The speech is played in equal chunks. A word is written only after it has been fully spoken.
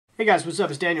Hey guys, what's up?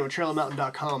 It's Daniel with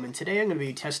TrailOfMountain.com, and today I'm going to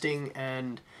be testing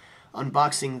and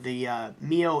unboxing the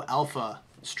Mio Alpha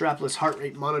strapless heart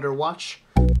rate monitor watch.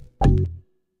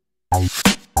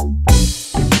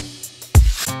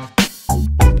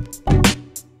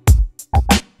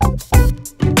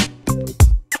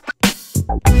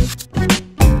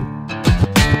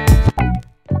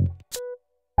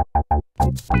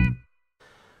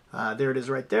 There it is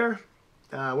right there.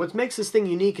 What makes this thing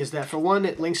unique is that, for one,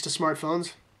 it links to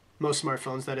smartphones. Most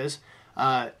smartphones, that is.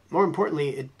 More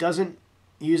importantly, it doesn't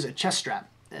use a chest strap.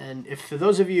 And if for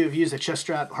those of you who've used a chest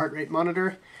strap heart rate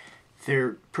monitor,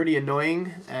 they're pretty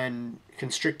annoying and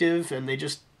constrictive, and they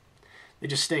just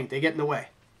stink. They get in the way.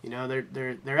 You know,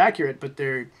 they're accurate, but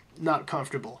they're not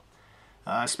comfortable.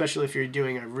 Especially if you're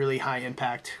doing a really high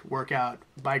impact workout,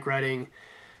 bike riding,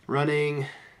 running,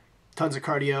 tons of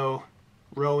cardio,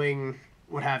 rowing,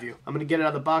 what have you. I'm gonna get it out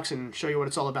of the box and show you what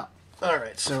it's all about.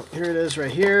 Alright, so here it is right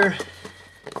here.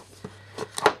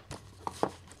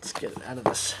 Let's get it out of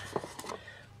this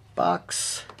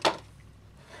box.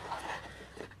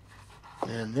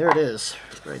 And there it is,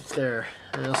 right there.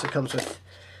 And it also comes with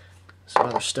some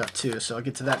other stuff too, so I'll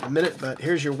get to that in a minute. But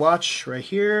here's your watch right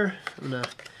here. I'm gonna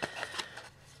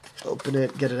open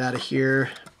it, get it out of here.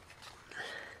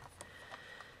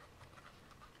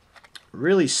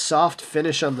 Really soft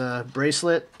finish on the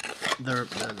bracelet.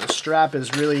 The strap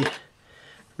is really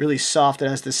soft. It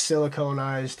has this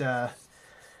siliconized, I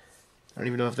don't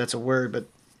even know if that's a word, but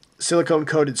silicone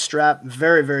coated strap.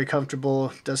 Very, very comfortable.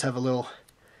 It does have a little,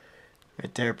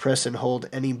 right there, press and hold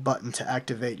any button to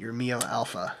activate your Mio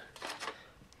Alpha.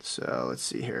 So let's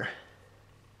see here.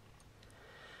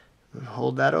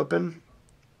 Hold that open.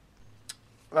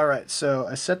 Alright, so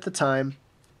I set the time,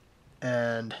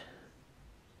 and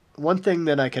one thing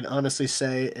that I can honestly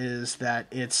say is that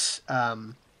it's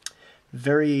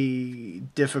very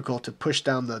difficult to push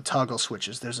down the toggle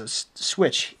switches. There's a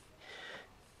switch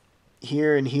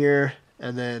here and here,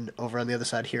 and then over on the other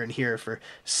side here and here for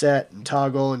set and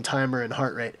toggle and timer and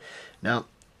heart rate. Now,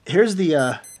 here's the,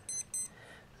 I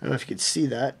don't know if you can see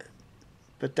that,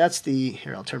 but that's the,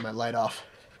 here, I'll turn my light off.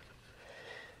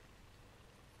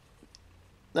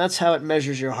 That's how it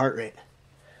measures your heart rate.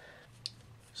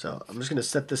 So I'm just going to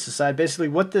set this aside. Basically,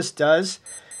 what this does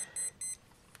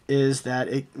is that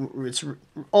it's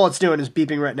all it's doing is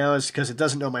beeping right now is because it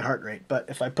doesn't know my heart rate. But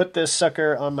if I put this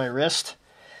sucker on my wrist,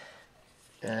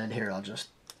 and here I'll just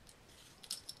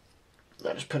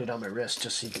put it on my wrist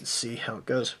just so you can see how it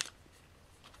goes.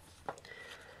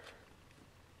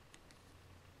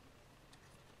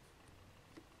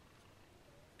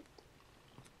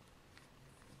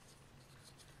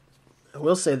 I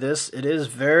will say this, it is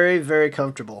very, very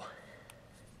comfortable.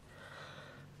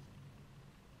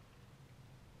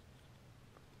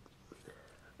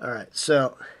 Alright,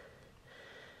 so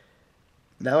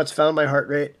now it's found my heart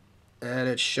rate, and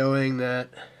it's showing that,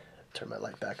 turn my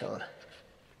light back on.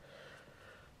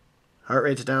 Heart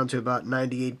rate's down to about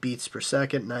 98 beats per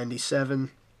second,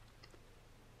 97,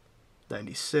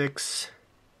 96,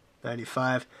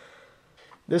 95.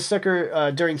 This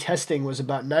sucker during testing was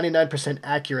about 99%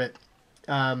 accurate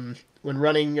when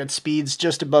running at speeds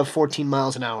just above 14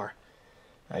 miles an hour.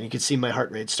 You can see my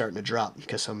heart rate starting to drop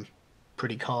because I'm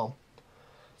pretty calm.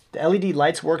 The LED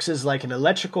lights works as like an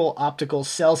electrical optical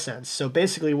cell sense. So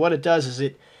basically what it does is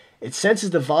it senses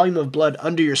the volume of blood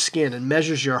under your skin and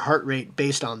measures your heart rate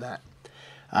based on that.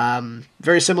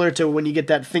 Very similar to when you get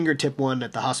that fingertip one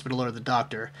at the hospital or the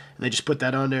doctor, and they just put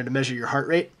that on there to measure your heart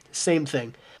rate. Same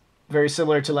thing. Very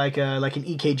similar to like an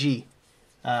EKG.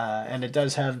 And it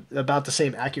does have about the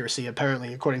same accuracy,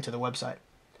 apparently, according to the website.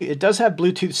 It does have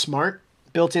Bluetooth Smart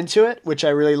built into it, which I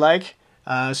really like.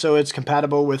 So it's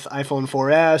compatible with iPhone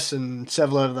 4S and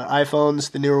several of the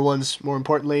iPhones, the newer ones more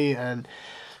importantly, and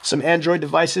some Android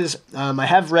devices. I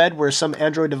have read where some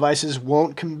Android devices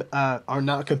are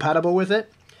not compatible with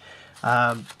it.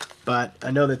 But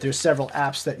I know that there's several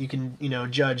apps that you can,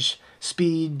 judge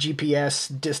speed,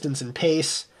 GPS, distance, and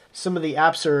pace. Some of the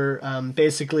apps are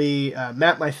basically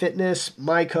Map My Fitness,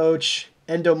 My Coach,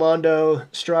 Endomondo,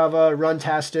 Strava,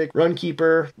 Runtastic,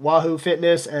 Runkeeper, Wahoo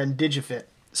Fitness, and DigiFit.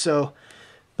 So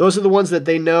those are the ones that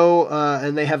they know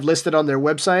and they have listed on their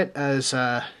website as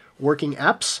working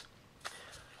apps. I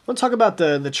want to talk about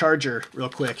the charger real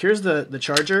quick. Here's the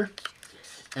charger,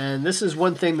 and this is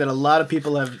one thing that a lot of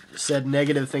people have said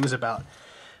negative things about.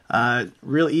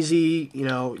 Real easy,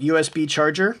 USB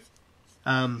charger.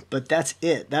 But that's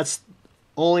it. That's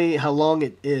only how long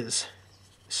it is.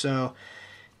 So,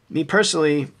 me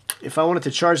personally, if I wanted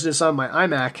to charge this on my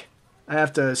iMac, I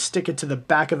have to stick it to the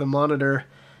back of the monitor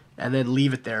and then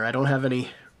leave it there. I don't have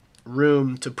any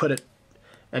room to put it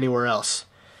anywhere else.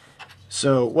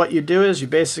 So what you do is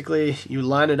you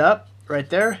line it up right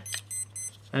there,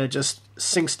 and it just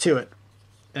syncs to it.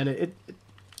 And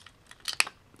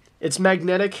it's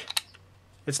magnetic.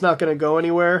 It's not going to go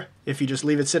anywhere if you just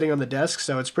leave it sitting on the desk,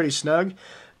 so it's pretty snug.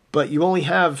 But you only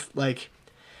have like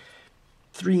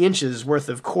 3 inches worth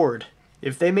of cord.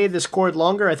 If they made this cord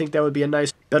longer, I think that would be a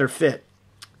nice, better fit.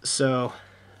 So,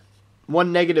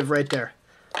 one negative right there.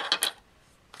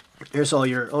 Here's all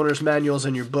your owner's manuals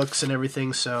and your books and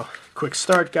everything. So, quick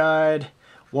start guide,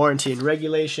 warranty and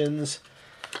regulations.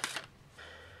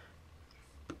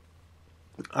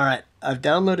 Alright, I've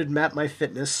downloaded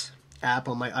MapMyFitness app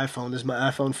on my iPhone. This is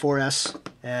my iPhone 4S.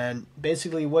 And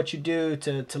basically what you do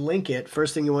to link it,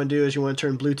 first thing you want to do is you want to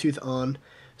turn Bluetooth on.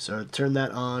 So turn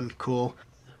that on, cool.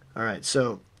 Alright,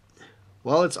 so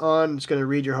while it's on, it's going to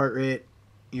read your heart rate.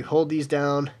 You hold these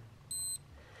down,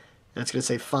 and it's going to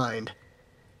say find.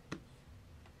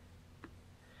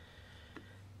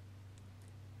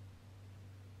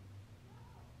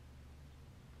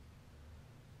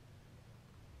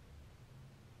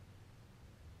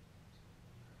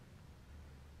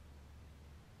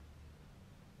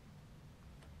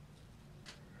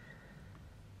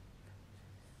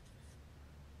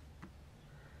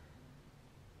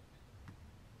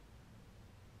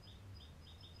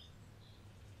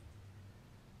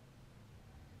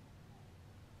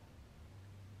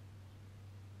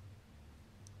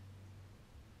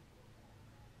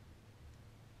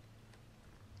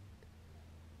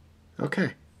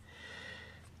 Okay.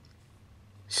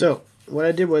 So what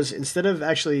I did was, instead of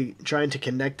actually trying to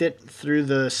connect it through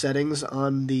the settings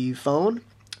on the phone,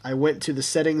 I went to the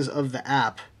settings of the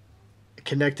app,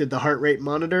 connected the heart rate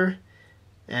monitor,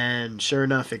 and sure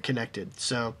enough, it connected.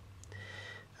 So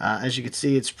as you can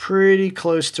see, it's pretty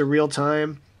close to real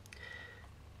time.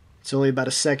 It's only about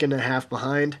 1.5 seconds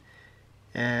behind.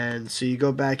 And so you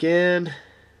go back in.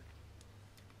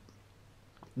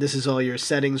 This is all your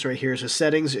settings right here. So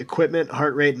settings, equipment,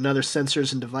 heart rate, and other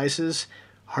sensors and devices,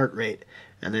 heart rate.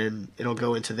 And then it'll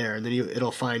go into there, and then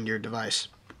it'll find your device.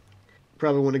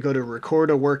 Probably want to go to record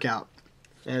a workout.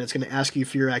 And it's going to ask you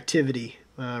for your activity.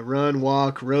 Run,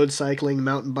 walk, road cycling,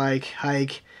 mountain bike,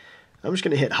 hike. I'm just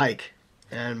going to hit hike.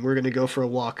 And we're going to go for a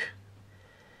walk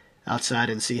outside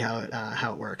and see how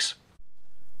it works.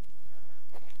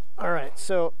 All right,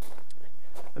 so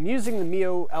I'm using the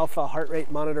Mio Alpha heart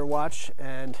rate monitor watch,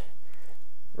 and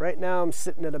right now I'm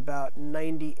sitting at about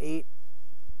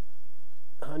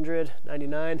 9,800,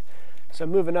 99. So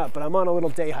I'm moving up, but I'm on a little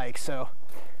day hike, so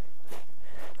I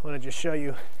want to just show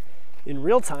you in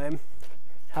real time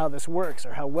how this works,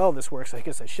 or how well this works, I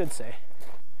guess I should say.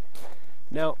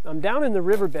 Now, I'm down in the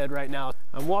riverbed right now.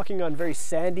 I'm walking on very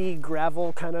sandy,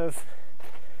 gravel kind of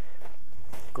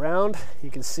ground. You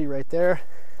can see right there.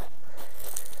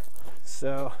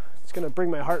 So it's going to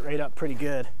bring my heart rate up pretty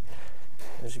good.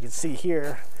 As you can see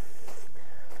here,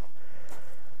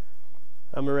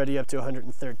 I'm already up to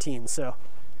 113. So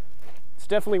it's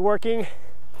definitely working.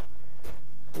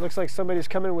 It looks like somebody's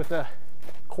coming with a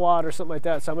quad or something like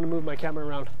that, so I'm going to move my camera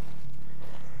around.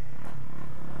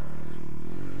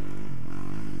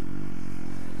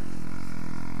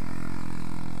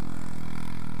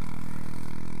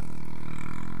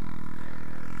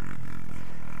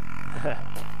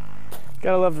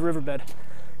 Gotta love the riverbed.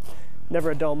 Never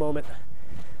a dull moment.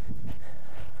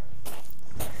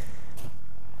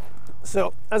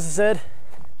 So, as I said,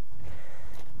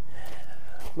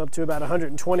 I'm up to about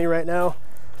 120 right now.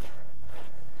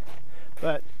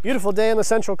 But beautiful day on the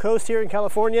Central Coast here in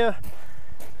California.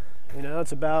 You know,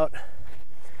 it's about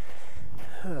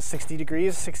 60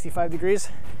 degrees, 65 degrees.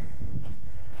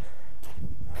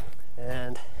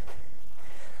 And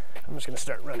I'm just gonna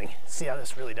start running, see how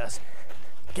this really does.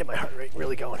 Get my heart rate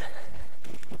really going.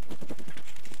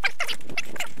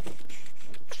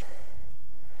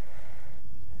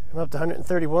 I'm up to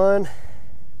 131,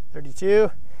 32,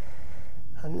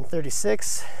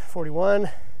 136, 41.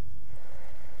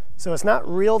 So it's not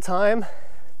real time,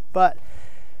 but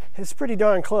it's pretty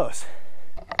darn close.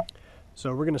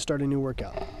 So we're gonna start a new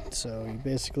workout. So you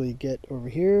basically get over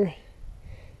here,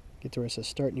 get to where it says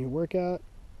start new workout,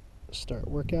 start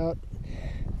workout,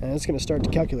 and it's gonna start to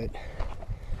calculate.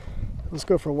 Let's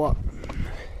go for a walk.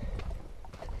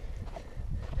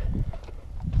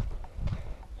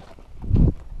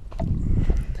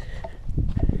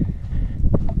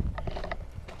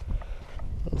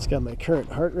 It's got my current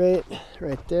heart rate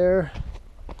right there.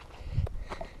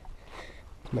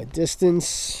 My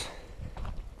distance.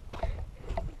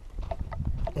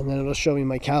 And then it'll show me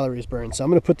my calories burned. So I'm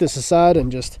going to put this aside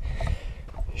and just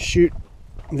shoot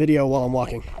video while I'm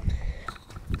walking.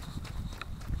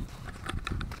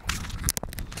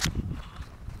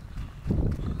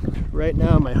 right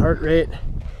now my heart rate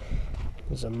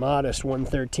is a modest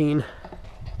 113.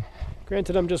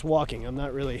 Granted, I'm just walking. I'm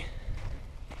not really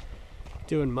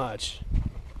doing much.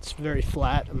 It's very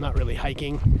flat. I'm not really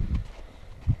hiking.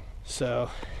 So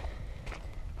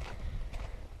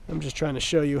I'm just trying to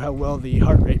show you how well the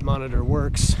heart rate monitor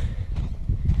works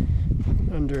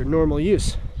under normal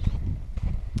use.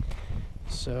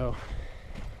 So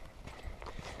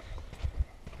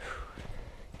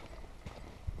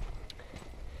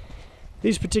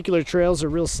these particular trails are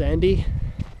real sandy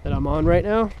that I'm on right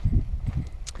now.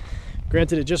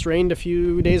 Granted, it just rained a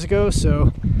few days ago,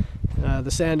 so the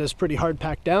sand is pretty hard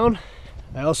packed down.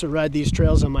 I also ride these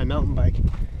trails on my mountain bike.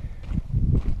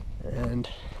 And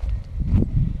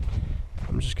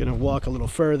I'm just gonna walk a little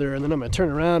further, and then I'm gonna turn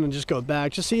around and just go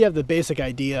back, just so you have the basic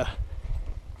idea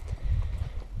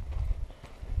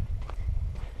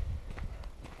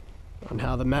on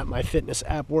how the Map My Fitness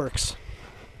app works.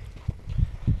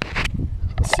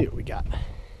 Let's see what we got.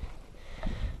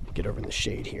 Get over in the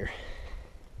shade here.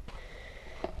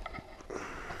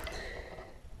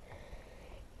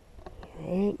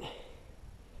 All right.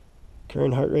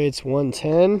 Current heart rate's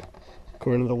 110.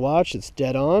 According to the watch, it's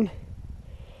dead on.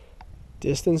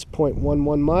 Distance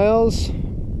 0.11 miles,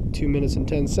 2 minutes and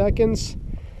 10 seconds.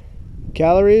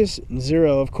 Calories,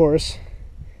 0, of course.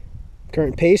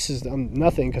 Current pace is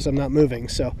nothing because I'm not moving,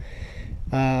 so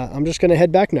I'm just gonna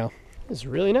head back now. It's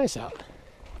really nice out.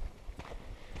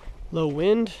 Low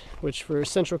wind, which for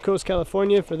Central Coast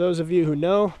California, for those of you who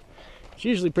know, it's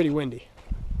usually pretty windy.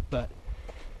 But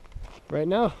right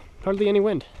now, hardly any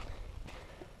wind.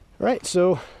 All right,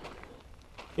 so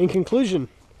in conclusion,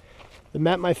 the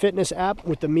Map My Fitness app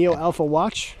with the Mio Alpha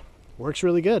watch works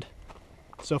really good.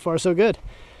 So far, so good.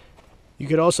 You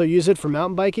could also use it for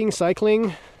mountain biking,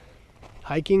 cycling,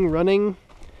 hiking, running,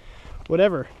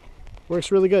 whatever.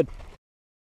 Works really good.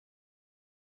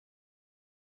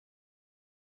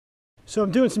 So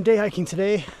I'm doing some day hiking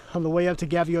today on the way up to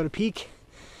Gaviota Peak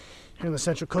here on the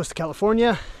Central Coast of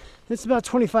California. It's about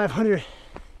 2,500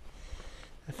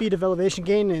 feet of elevation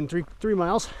gain in 3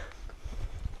 miles.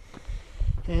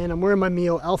 And I'm wearing my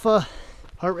Mio Alpha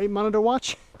heart rate monitor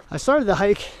watch. I started the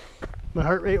hike, my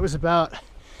heart rate was about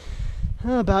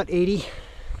 80,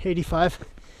 85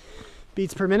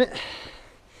 beats per minute.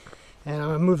 And I'm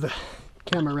gonna move the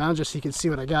camera around just so you can see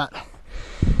what I got.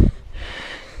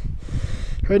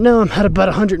 Right now I'm at about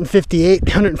 158,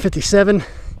 157,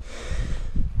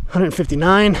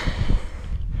 159.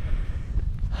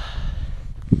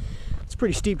 It's a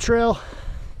pretty steep trail.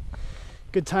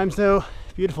 Good times though,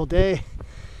 beautiful day.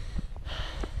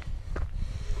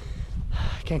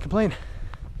 Can't complain.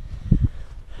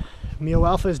 Mio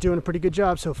Alpha is doing a pretty good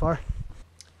job so far.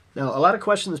 Now, a lot of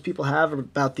questions people have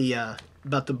about the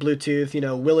Bluetooth. You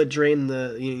know, will it drain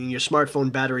your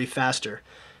smartphone battery faster?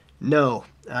 No,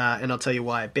 and I'll tell you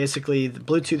why. Basically, the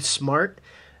Bluetooth Smart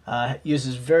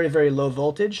uses very, very low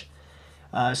voltage,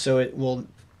 so it will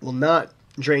not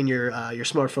drain your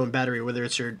smartphone battery, whether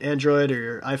it's your Android or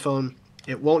your iPhone.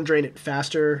 It won't drain it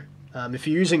faster. If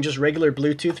you're using just regular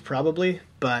Bluetooth, probably,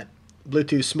 but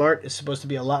Bluetooth Smart is supposed to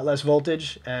be a lot less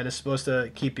voltage, and it's supposed to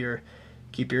keep your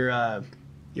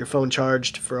phone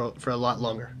charged for a lot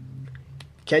longer.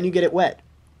 Can you get it wet?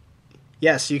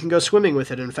 Yes, you can go swimming with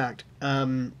it. In fact,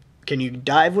 can you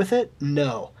dive with it?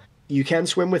 No. You can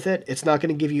swim with it. It's not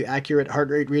going to give you accurate heart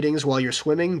rate readings while you're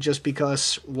swimming, just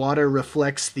because water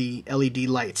reflects the LED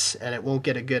lights, and it won't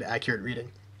get a good accurate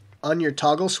reading. On your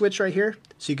toggle switch right here,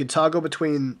 so you can toggle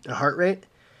between a heart rate,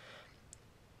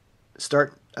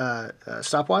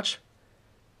 stopwatch,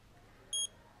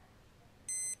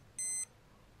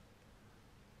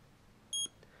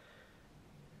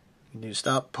 you can do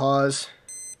stop, pause,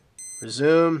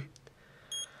 resume,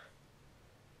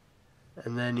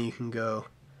 and then you can go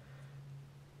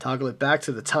toggle it back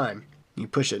to the time. You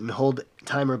push it and hold the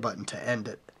timer button to end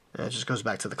it, and it just goes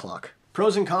back to the clock.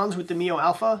 Pros and cons with the Mio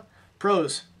Alpha.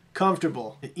 Pros: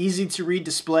 comfortable, easy to read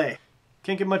display.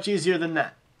 Can't get much easier than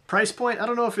that. Price point, I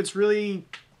don't know if it's really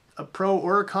a pro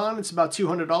or a con. It's about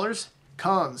 $200.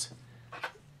 Cons: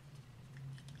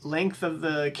 length of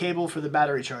the cable for the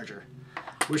battery charger.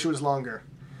 Wish it was longer.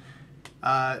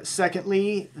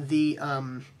 Secondly, the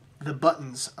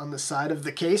buttons on the side of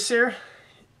the case here,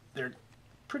 they're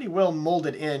pretty well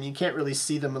molded in. You can't really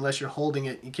see them unless you're holding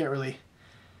it. You can't really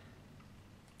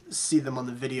see them on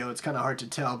the video. It's kind of hard to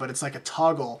tell, but it's like a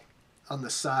toggle on the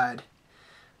side,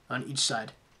 on each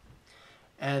side.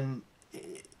 And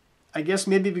I guess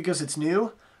maybe because it's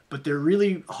new, but they're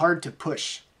really hard to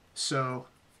push. So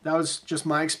that was just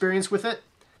my experience with it.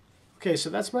 Okay, so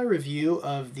that's my review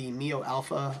of the Mio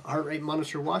Alpha heart rate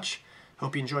monitor watch.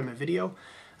 Hope you enjoyed my video.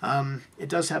 It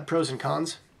does have pros and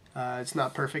cons. It's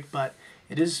not perfect, but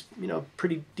it is,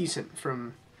 pretty decent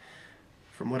from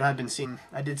what I've been seeing.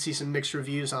 I did see some mixed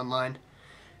reviews online.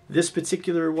 This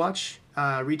particular watch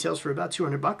retails for about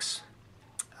 $200.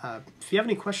 If you have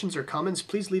any questions or comments,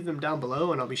 please leave them down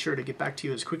below, and I'll be sure to get back to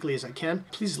you as quickly as I can.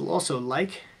 Please also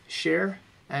like, share,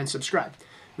 and subscribe.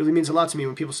 It really means a lot to me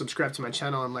when people subscribe to my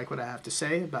channel and like what I have to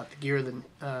say about the gear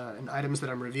and items that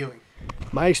I'm reviewing.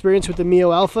 My experience with the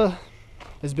Mio Alpha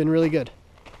has been really good.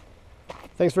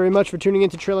 Thanks very much for tuning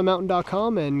into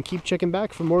TrailerMountain.com, and keep checking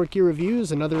back for more gear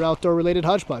reviews and other outdoor related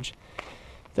hodgepodge.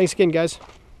 Thanks again, guys.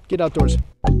 Get outdoors.